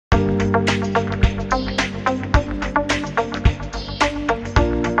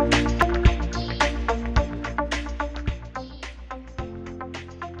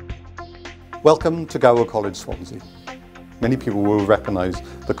Welcome to Gower College, Swansea. Many people will recognise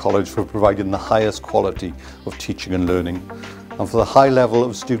the college for providing the highest quality of teaching and learning, and for the high level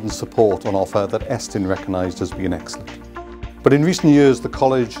of student support on offer that Estin recognised as being excellent. But in recent years the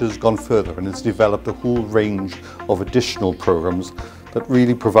college has gone further and has developed a whole range of additional programmes that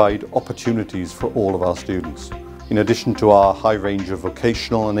really provide opportunities for all of our students. In addition to our high range of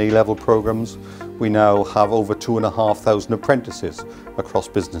vocational and A-level programmes, we now have over 2,500 apprentices across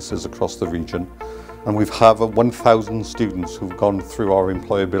businesses across the region, and we have 1,000 students who've gone through our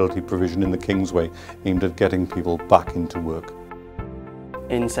employability provision in the Kingsway aimed at getting people back into work.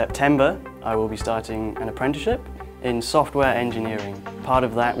 In September I will be starting an apprenticeship in software engineering. Part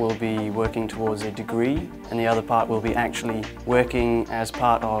of that will be working towards a degree, and the other part will be actually working as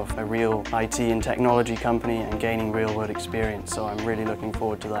part of a real IT and technology company and gaining real-world experience, so I'm really looking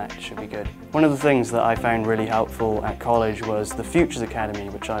forward to that. It should be good. One of the things that I found really helpful at college was the Futures Academy,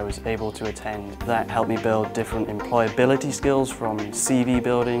 which I was able to attend. That helped me build different employability skills, from CV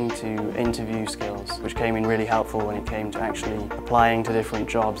building to interview skills, which came in really helpful when it came to actually applying to different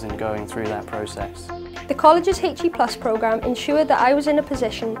jobs and going through that process. The college's HE Plus programme ensured that I was in a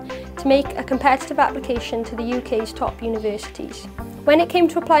position to make a competitive application to the UK's top universities. When it came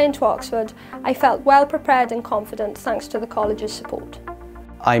to applying to Oxford, I felt well prepared and confident thanks to the college's support.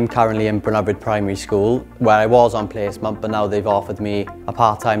 I'm currently in Brynabrid Primary School, where I was on placement, but now they've offered me a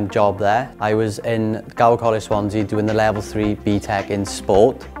part-time job there. I was in Gower College, Swansea, doing the Level 3 BTEC in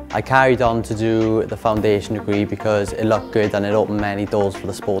sport. I carried on to do the foundation degree because it looked good and it opened many doors for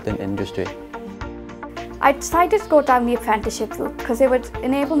the sporting industry. I decided to go down the apprenticeship route because it would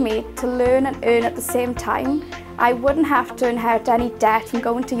enable me to learn and earn at the same time. I wouldn't have to inherit any debt from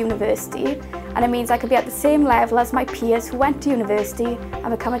going to university, and it means I could be at the same level as my peers who went to university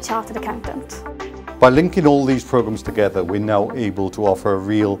and become a chartered accountant. By linking all these programmes together, we're now able to offer a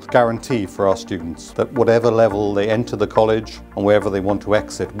real guarantee for our students that whatever level they enter the college and wherever they want to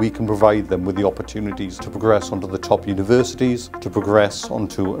exit, we can provide them with the opportunities to progress onto the top universities, to progress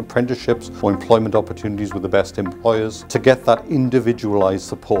onto apprenticeships or employment opportunities with the best employers, to get that individualised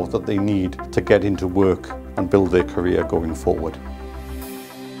support that they need to get into work and build their career going forward.